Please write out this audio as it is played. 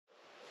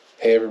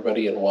Hey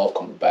everybody, and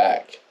welcome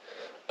back.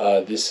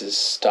 This is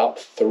stop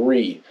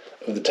 3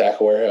 of the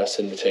Tackle Warehouse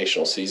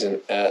Invitational season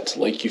at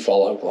Lake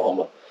Eufaula,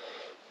 Oklahoma.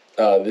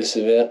 This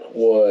event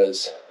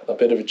was a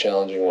bit of a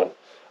challenging one.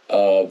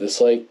 This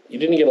lake, you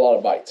didn't get a lot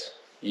of bites.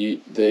 The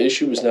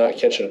issue was not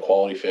catching a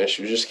quality fish,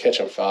 you were just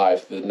catching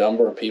 5. The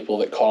number of people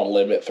that caught a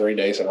limit 3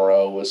 days in a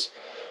row was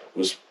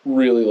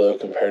really low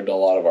compared to a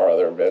lot of our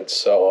other events.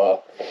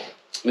 So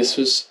this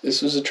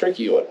was a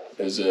tricky one.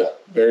 It was a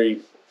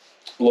very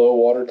low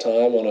water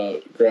time on a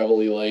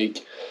gravelly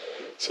lake,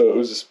 so it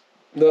was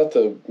not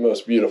the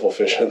most beautiful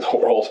fish in the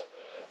world.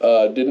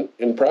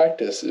 In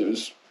practice, it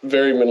was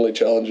very mentally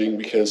challenging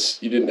because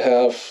you didn't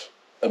have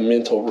a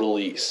mental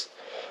release.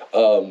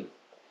 Normally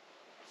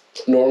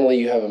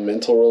you have a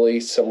mental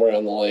release somewhere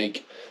on the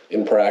lake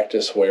in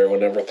practice where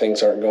whenever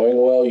things aren't going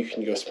well, you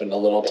can go spend a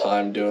little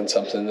time doing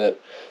something that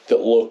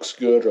looks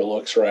good or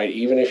looks right.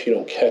 Even if you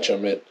don't catch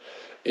them,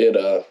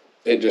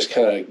 it just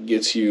kind of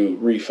gets you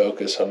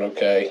refocused on,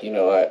 okay,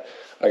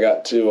 I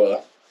got to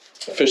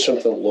fish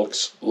something that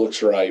looks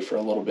right for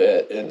a little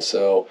bit, and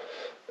so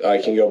I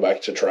can go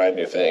back to trying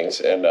new things.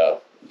 And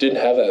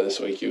didn't have that this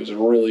week. It was a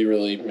really,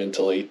 really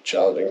mentally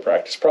challenging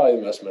practice, probably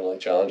the most mentally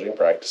challenging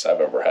practice I've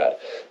ever had.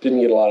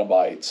 Didn't get a lot of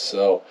bites,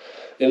 so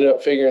ended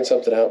up figuring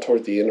something out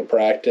toward the end of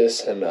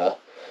practice, and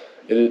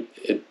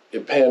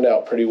it panned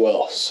out pretty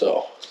well.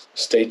 So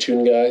stay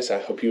tuned, guys. I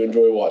hope you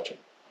enjoy watching.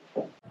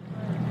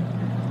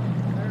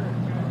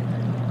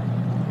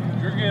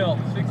 Gill,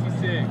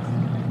 66.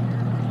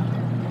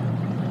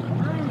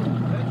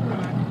 That's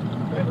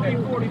right.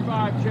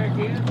 345 check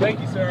in. Thank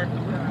you, sir.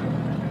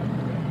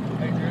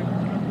 Hey, Drew.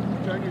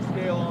 Turn your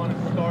scale on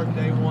and start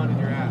day 1 and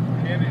you're out.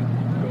 In it.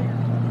 Cool.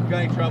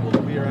 Got any trouble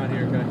to be around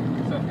here, okay?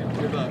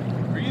 Good luck.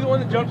 Were you the one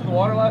that jumped in the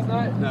water last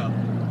night? No.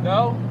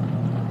 No?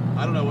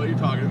 I don't know what you're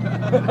talking about.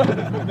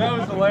 That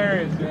was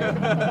hilarious, man.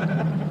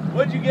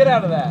 What'd you get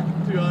out of that?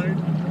 200.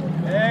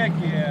 Heck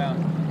yeah.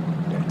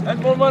 That's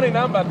more money than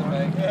I'm about to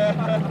make.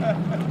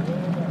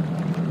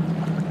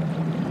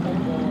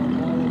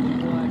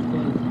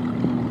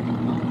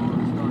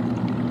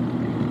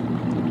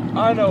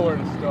 I know where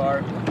to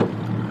start.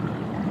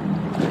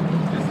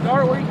 Just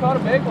start where you caught a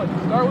big one.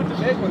 Start with the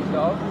big ones,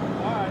 dog.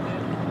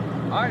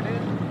 Alright,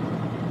 dude.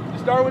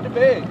 Just start with the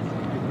bigs.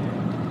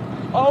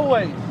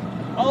 Always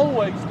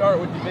start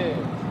with the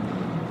bigs.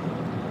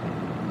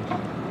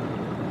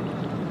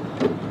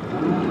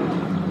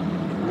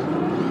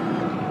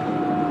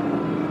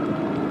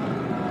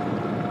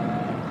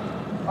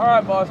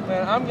 Alright, boss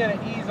man, I'm gonna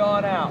ease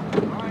on out.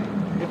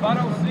 If I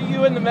don't see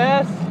you in the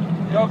mess,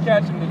 go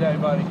catch him today,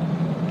 buddy.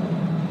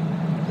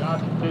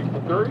 Gotcha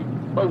 63,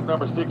 boat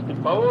number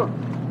 64.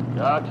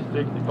 Gotcha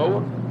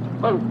 64,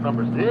 boat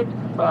number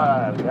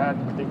 65.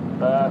 Gotcha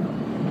 65.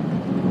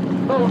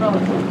 Boat number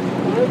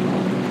 66.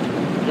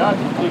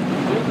 Gotcha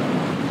 66.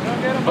 Go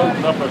get him, Boat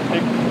buddy. number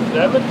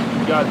 67.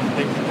 Gotcha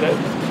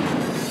 67.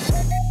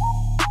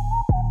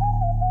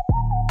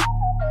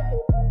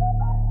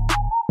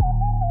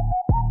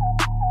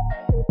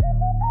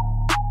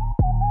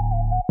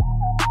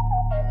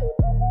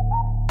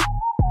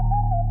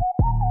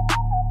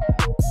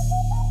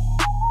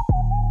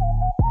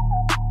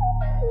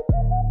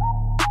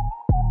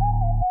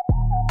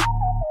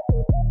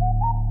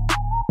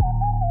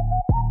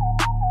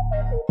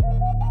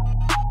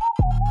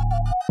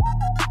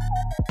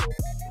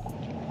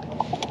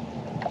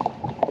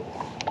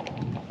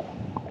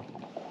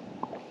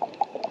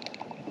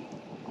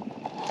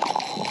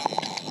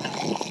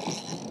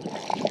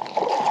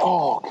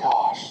 Oh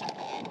gosh,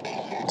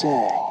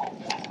 dang.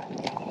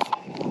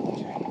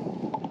 Okay.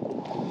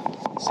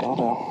 Settle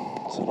down.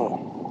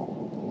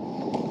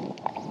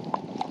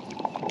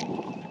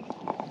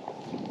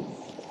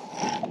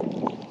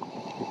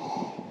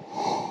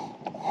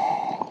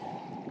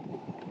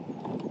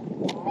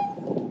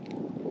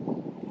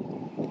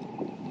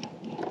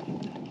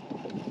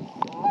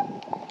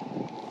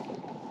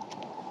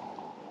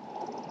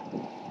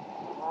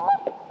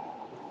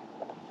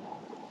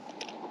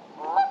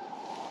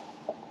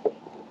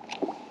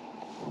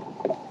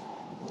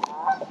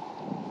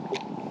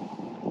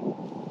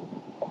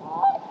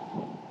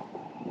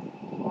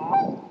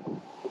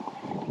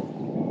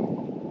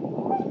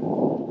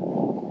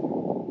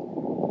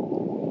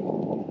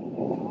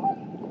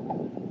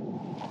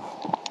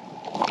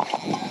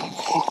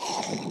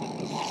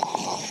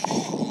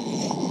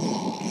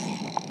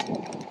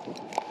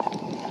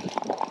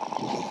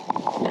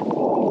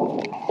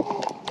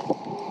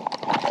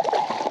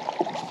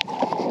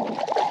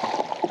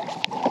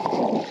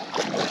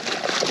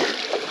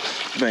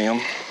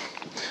 Bam.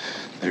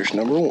 There's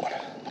number 1,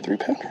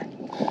 3-pounder.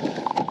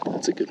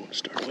 That's a good one to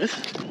start with.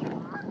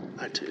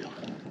 I too.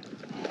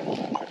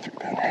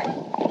 3-pounder.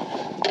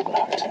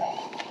 I too.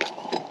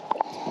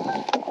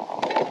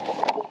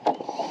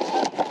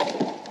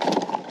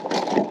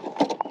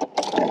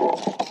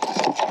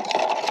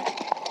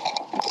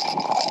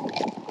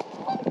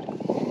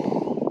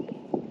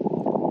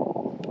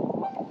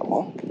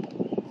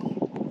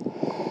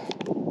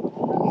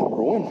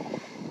 Number 1.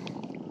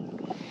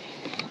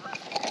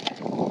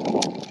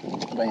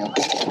 Bam.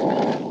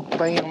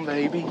 Bam,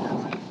 baby.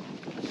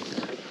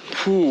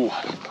 Whew,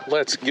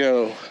 let's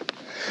go.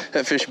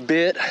 That fish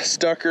bit,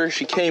 stuck her,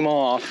 she came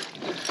off,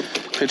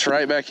 pitched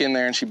right back in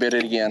there, and she bit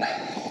it again.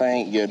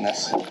 Thank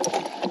goodness.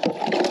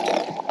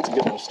 It's a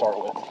good one to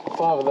start with.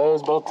 5 of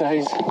those both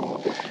days,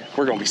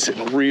 we're gonna be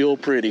sitting real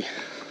pretty.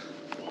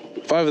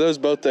 5 of those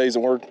both days,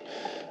 and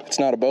it's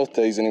not a both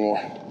days anymore.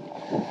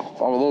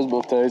 5 of those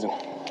both days, and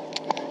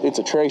it's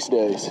a trace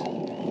days.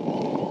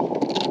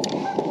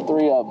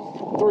 3 of them.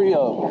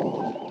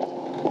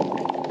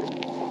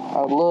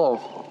 I would love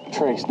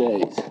trace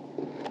days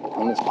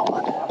on this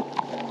pond.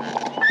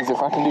 Because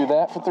if I can do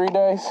that for 3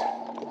 days,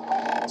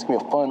 it's gonna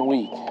be a fun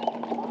week.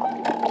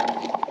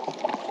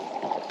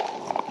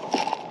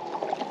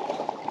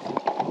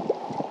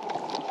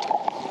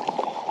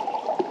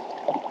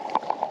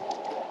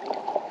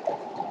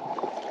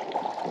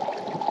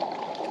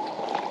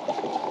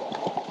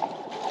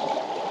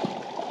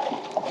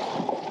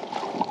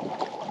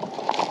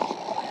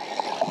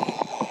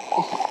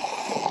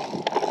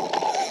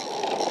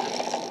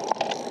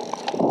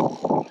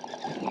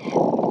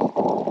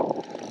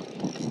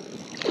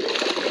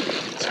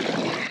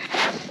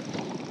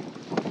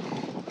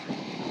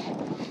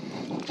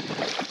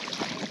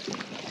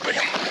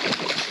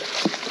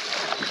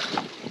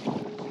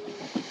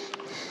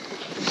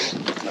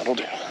 That'll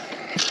do.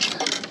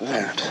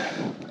 That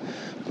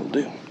will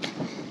do.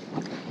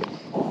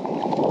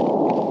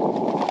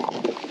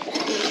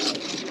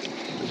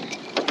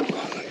 Look at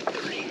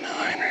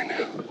 3.9 right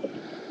now.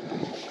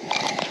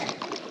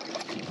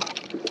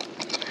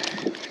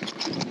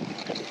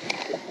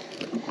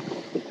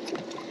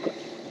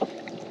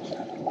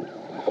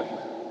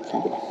 Okay,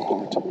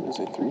 number 2 is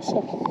a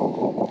 3.7.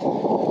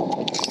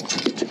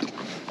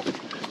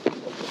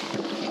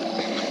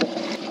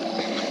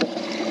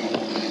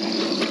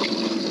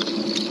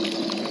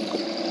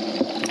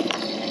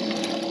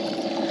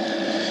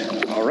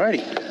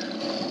 Alrighty.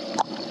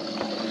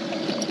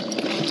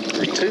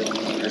 3.2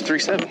 or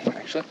 3.7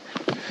 actually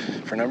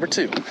for number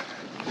 2.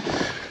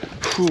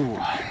 Whew.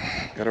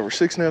 Got over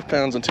 6.5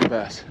 pounds on 2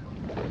 bass.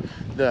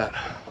 That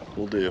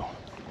will do,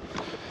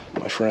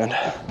 my friend.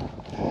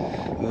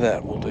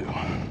 That will do.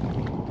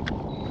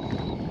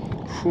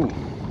 Whew.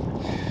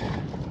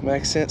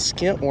 Max Scent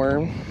skint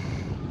worm.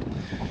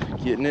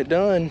 Getting it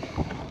done.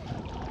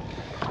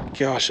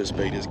 Gosh, this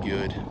bait is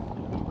good.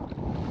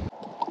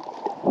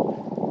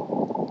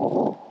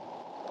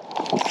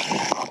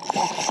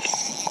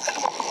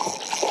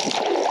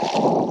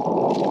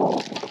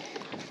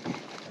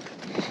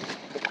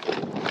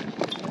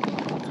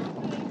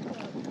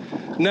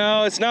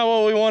 No, it's not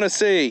what we want to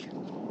see.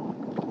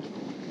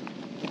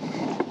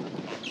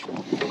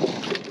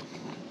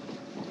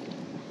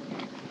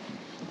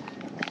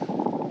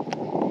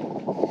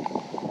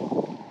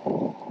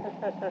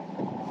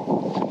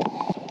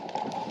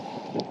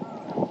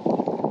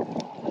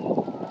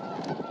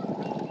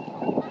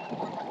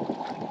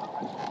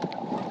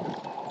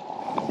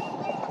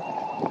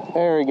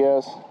 There he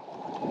goes.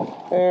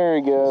 There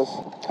he goes.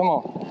 Come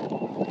on.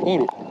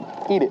 Eat it.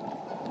 Eat it.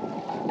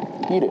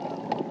 Eat it.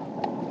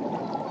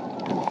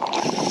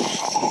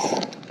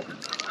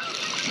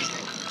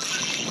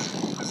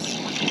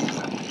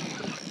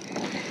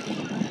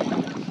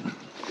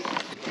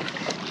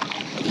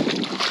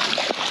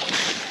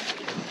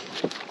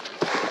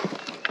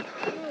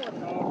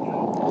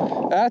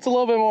 That's a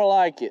little bit more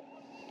like it.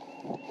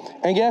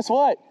 And guess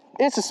what?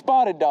 It's a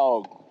spotted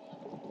dog.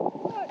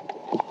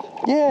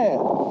 Yeah.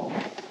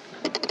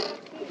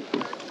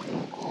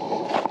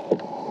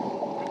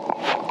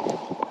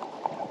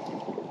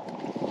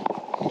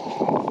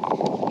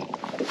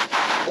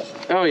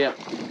 Oh yeah.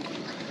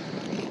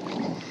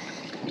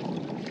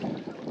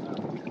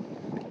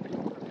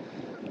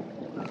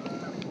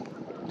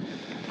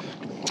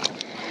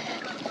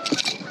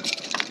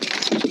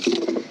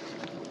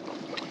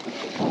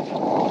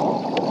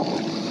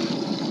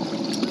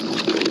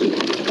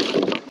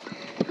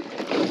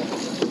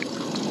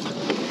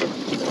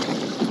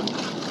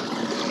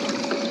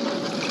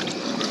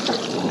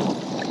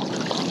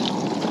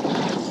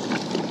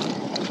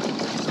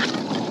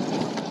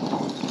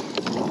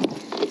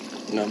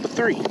 Number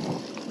 3.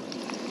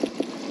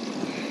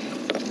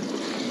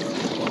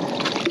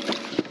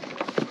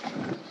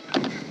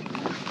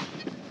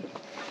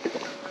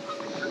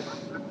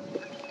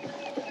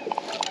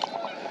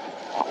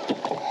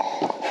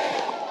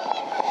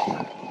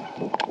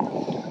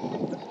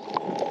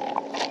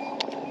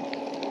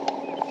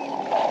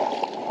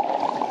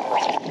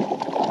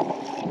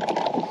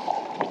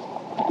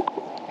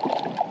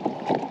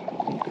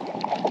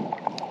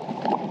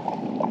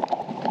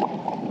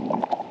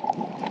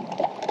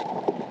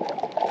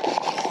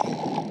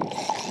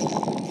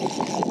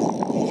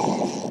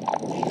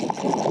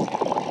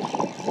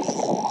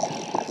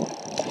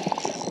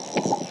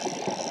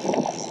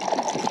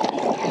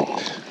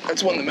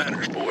 That's one that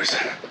matters, boys.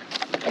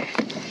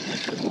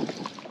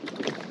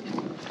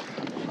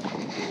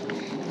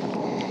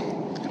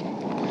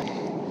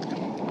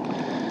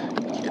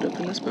 Get up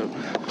in this boat.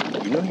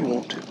 You know you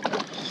want to.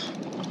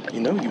 You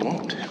know you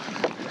want to.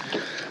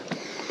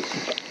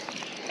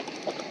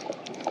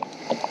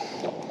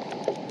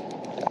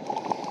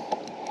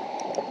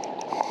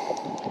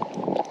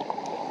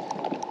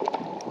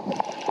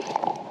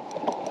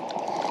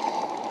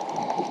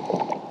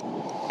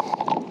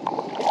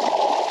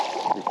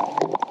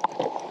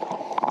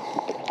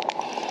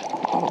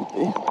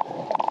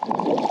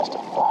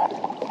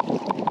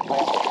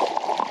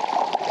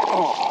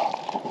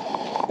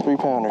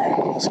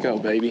 Let's go,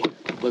 baby.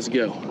 Let's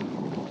go.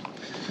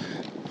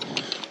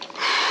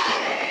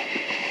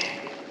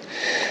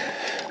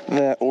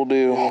 That will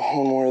do.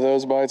 One more of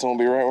those bites and we'll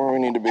be right where we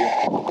need to be.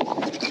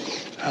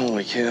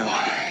 Holy cow.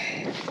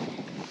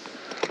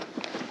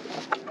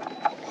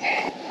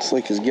 This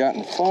lake has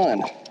gotten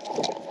fun.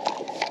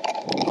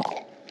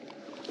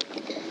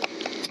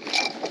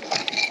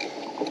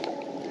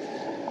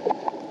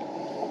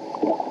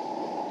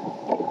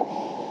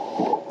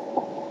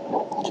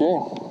 Okay.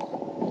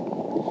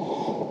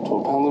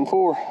 12 pounds and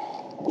 4.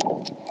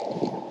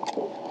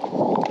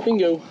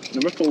 Bingo.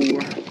 Number 4.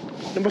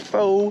 Number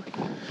 4.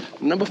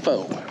 Number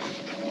 4.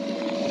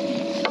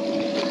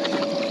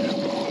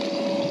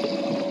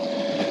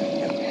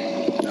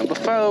 Number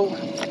 4.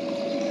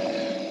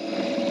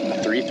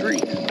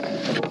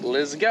 3-3.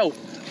 Let's go.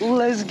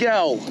 Let's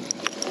go.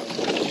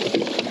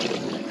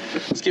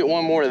 Let's get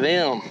one more of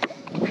them.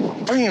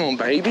 Bam,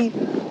 baby.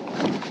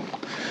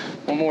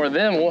 One more of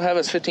them, we'll have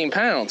us 15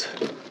 pounds.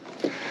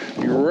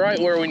 Be right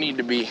where we need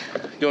to be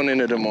going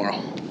into tomorrow.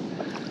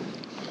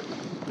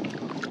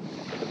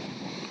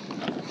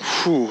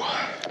 Whew.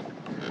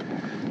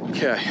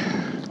 Okay,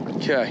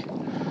 okay.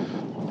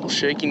 Little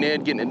shaky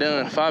Ned getting it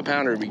done.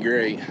 5-pounder would be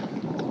great.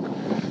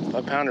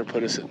 5-pounder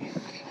put us at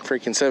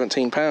freaking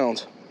 17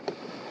 pounds.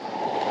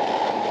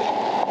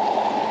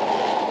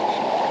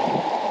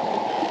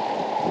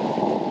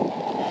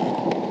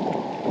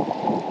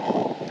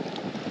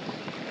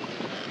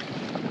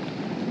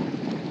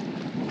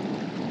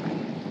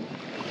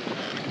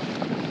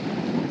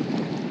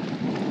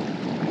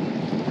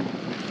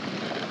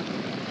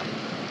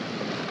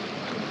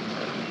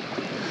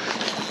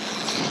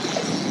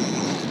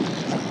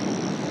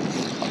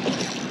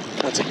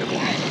 That's a good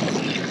one.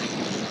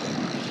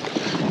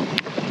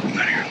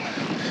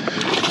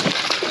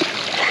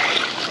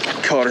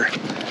 Caught her.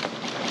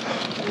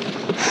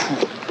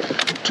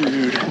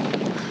 Dude.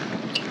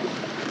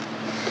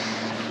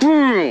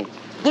 Boom!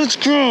 Let's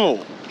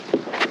go!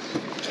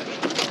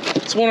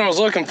 That's what I was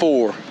looking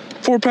for.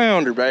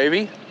 4-pounder,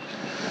 baby.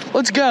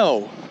 Let's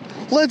go.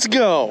 Let's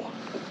go.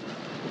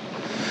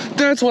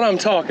 That's what I'm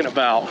talking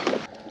about.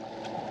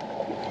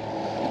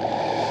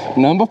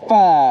 Number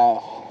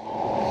 5.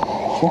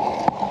 Okay.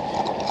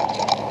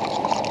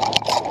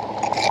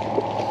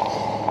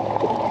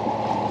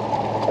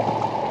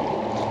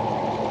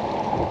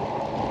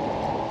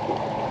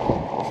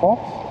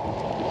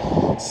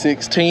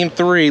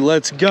 16-3,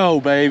 let's go,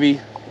 baby.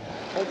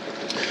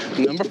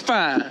 Number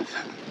 5.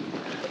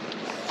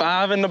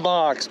 5 in the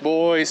box,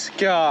 boys.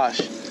 Gosh,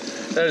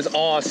 that is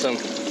awesome.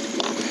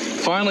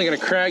 Finally gonna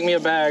crack me a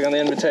bag on the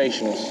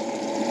Invitationals.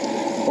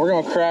 We're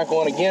gonna crack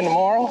one again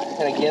tomorrow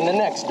and again the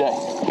next day.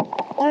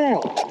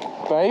 Bam,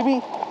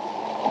 baby,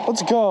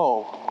 let's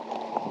go.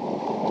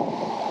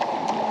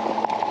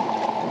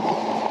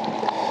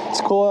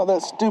 Let's pull out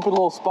that stupid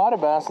little spotted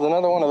bass with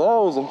another one of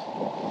those and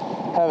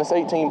have us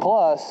 18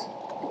 plus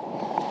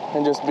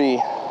and just be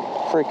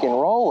freaking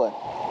rolling.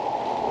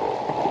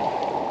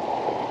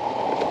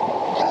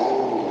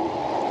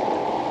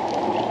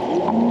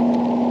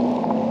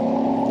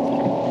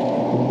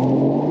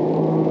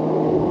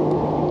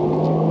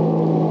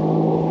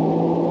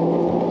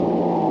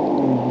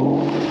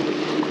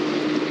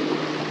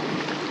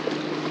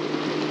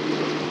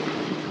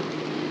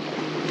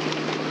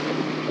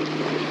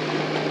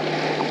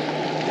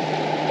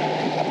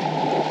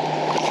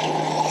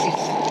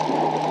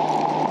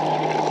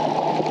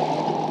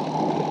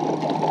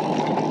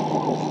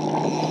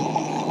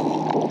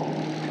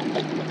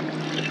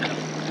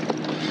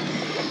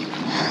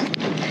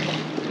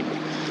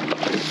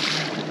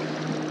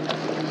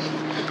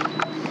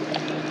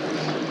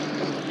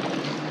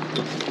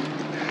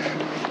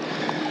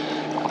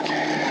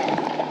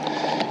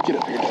 Get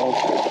up here, dog.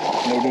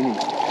 No.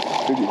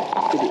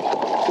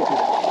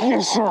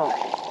 Yes, sir.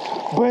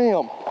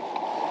 Bam.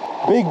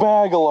 Big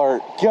bag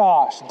alert.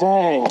 Gosh,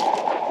 dang.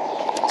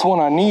 That's one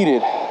I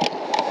needed.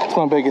 It's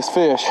my biggest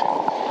fish.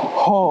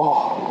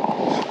 Oh.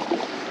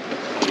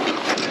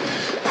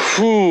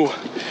 Whew.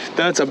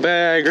 That's a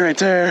bag right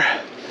there.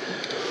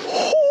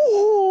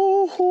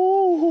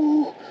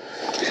 Ooh.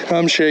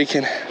 I'm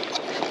shaking.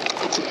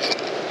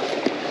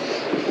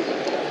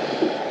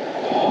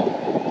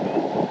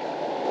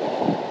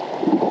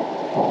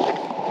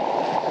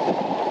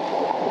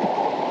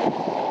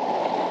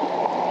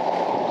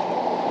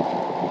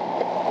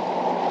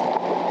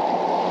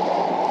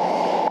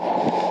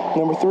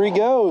 Number 3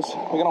 goes.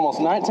 We got almost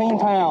 19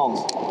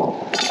 pounds.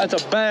 That's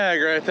a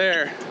bag right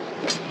there.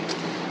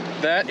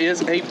 That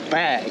is a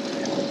bag.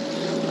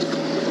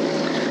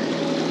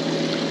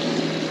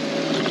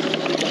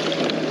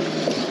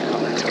 Oh,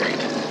 that's great.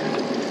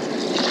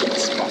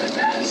 Spotted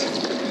bass.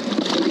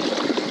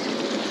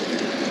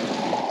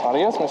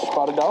 Adios, Mr.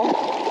 Spotted Dog.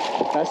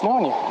 Nice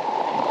knowing you.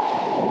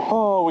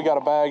 Oh, we got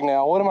a bag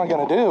now. What am I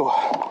gonna do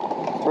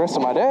the rest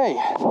of my day?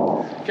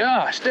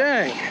 Gosh,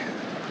 dang.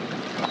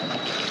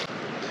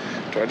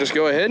 Do I just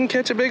go ahead and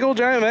catch a big old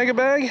giant mega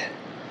bag?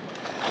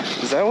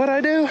 Is that what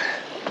I do?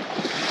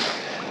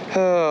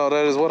 Oh,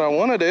 that is what I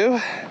want to do.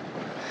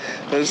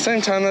 But at the same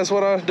time, that's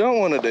what I don't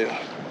want to do.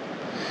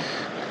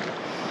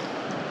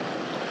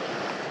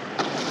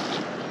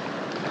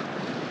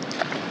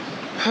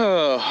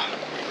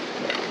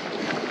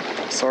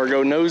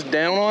 Sargo nose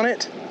down on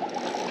it.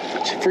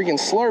 She freaking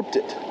slurped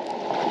it.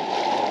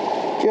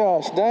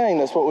 Gosh dang,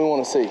 that's what we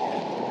want to see.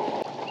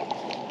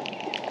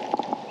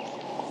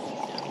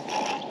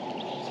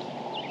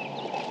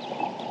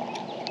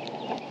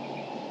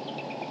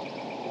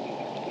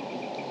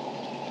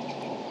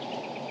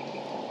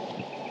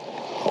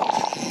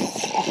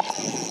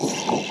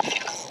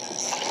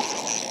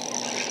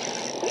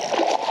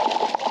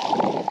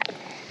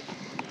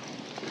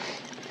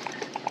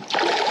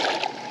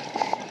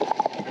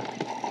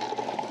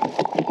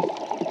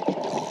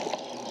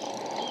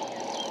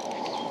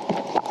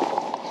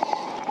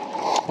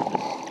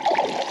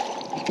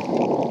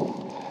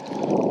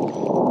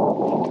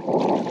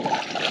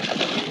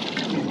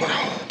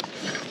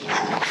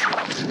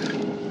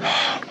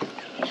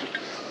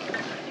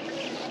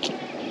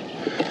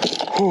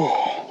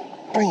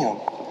 Bam.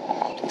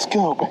 Let's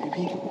go,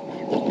 baby.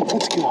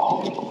 Let's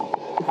go.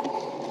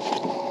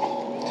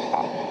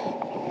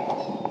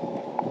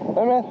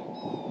 Hey, man.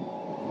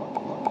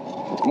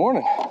 Good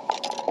morning.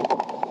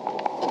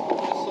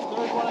 This is the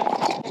third one I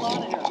came out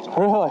of here.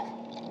 Really?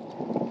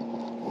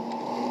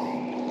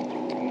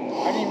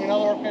 I didn't even know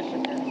there were fish in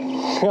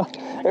here.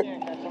 I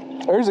can't catch them.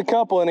 There's a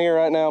couple in here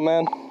right now,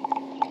 man.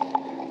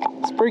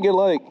 It's a pretty good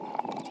lake.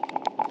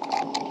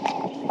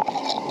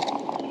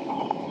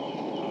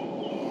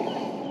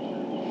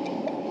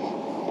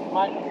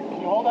 Mike, can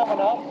you hold that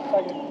one up?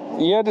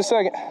 Yeah, just a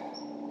second.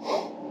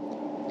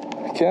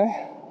 Okay.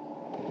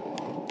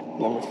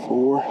 Number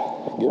 4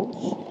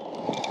 goes.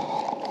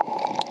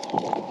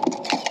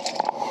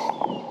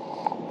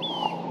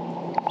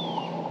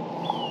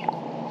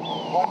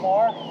 One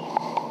more.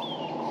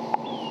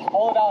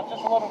 Hold it out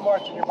just a little bit more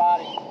to your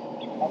body.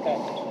 Okay.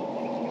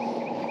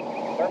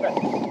 Perfect.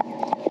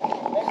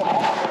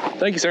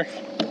 Thank you, sir.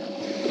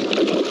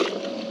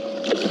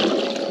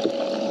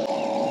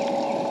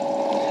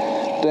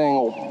 Dang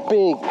old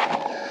big.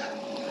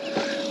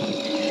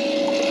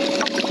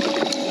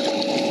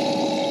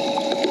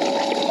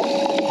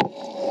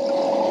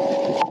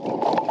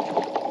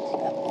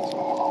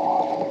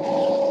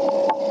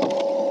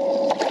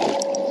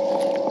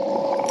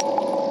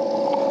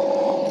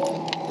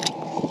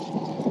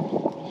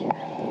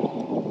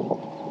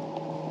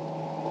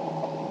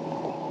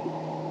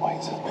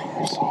 White's is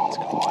bigger, so let's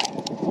go white.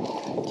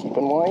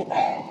 Keeping white.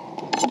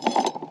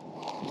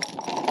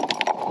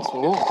 This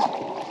one goes.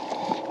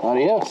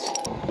 Adios.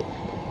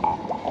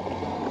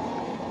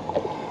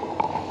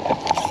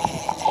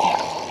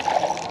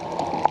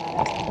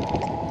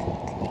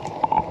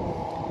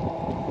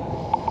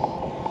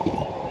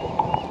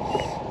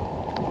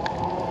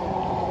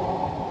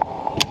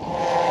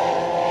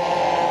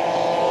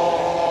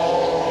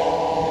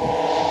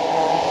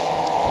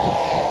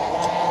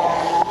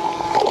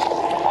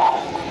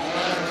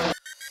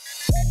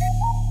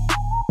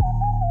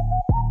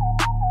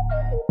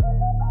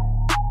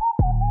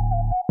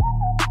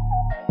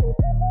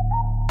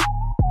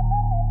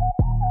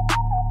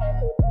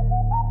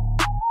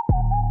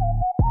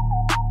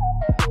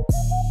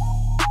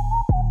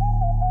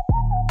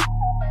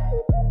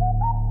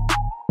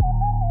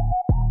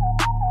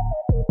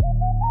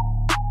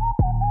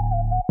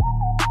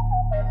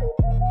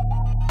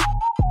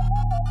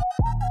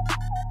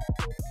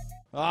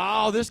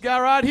 Oh, this guy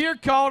right here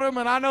caught him,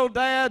 and I know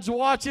Dad's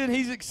watching.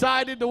 He's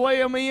excited to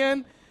weigh him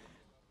in.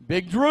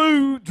 Big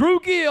Drew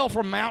Gill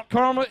from Mount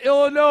Carmel,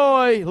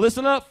 Illinois.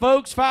 Listen up,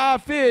 folks.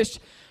 5 fish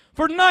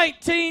for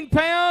 19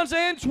 pounds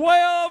and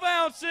 12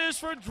 ounces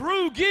for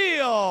Drew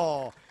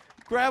Gill.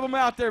 Grab him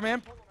out there,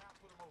 man.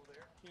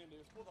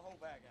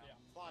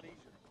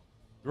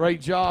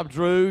 Great job,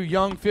 Drew.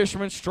 Young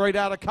fisherman straight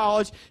out of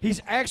college.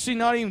 He's actually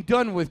not even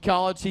done with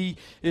college. He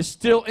is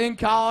still in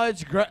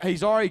college.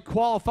 He's already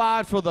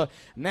qualified for the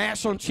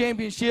national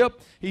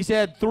championship. He's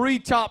had 3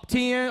 top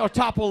 10, or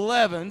top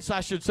 11s, I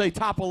should say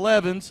top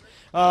 11s,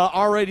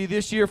 already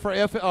this year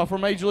for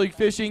Major League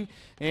Fishing.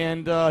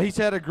 And he's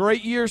had a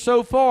great year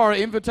so far.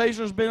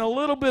 Invitational's been a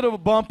little bit of a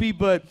bumpy,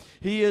 but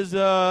he is,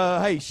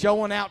 hey,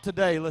 showing out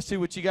today. Let's see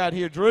what you got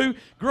here, Drew.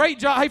 Great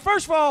job. Hey,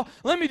 first of all,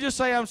 let me just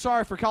say I'm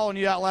sorry for calling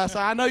you out last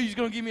night. I know you're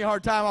going to give me a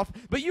hard time off,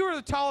 but you were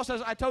the tallest.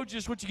 I told you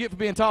just what you get for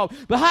being tall.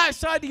 But how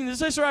exciting is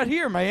this right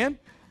here, man?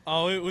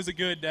 Oh, it was a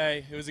good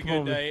day. It was a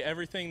good day.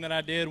 Everything that I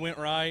did went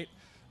right.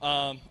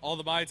 All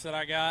the bites that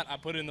I got, I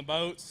put in the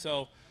boat.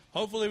 So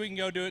hopefully we can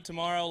go do it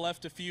tomorrow.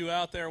 Left a few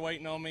out there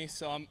waiting on me,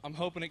 so I'm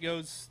hoping it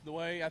goes the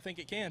way I think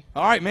it can.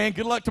 All right, man.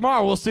 Good luck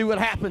tomorrow. We'll see what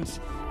happens.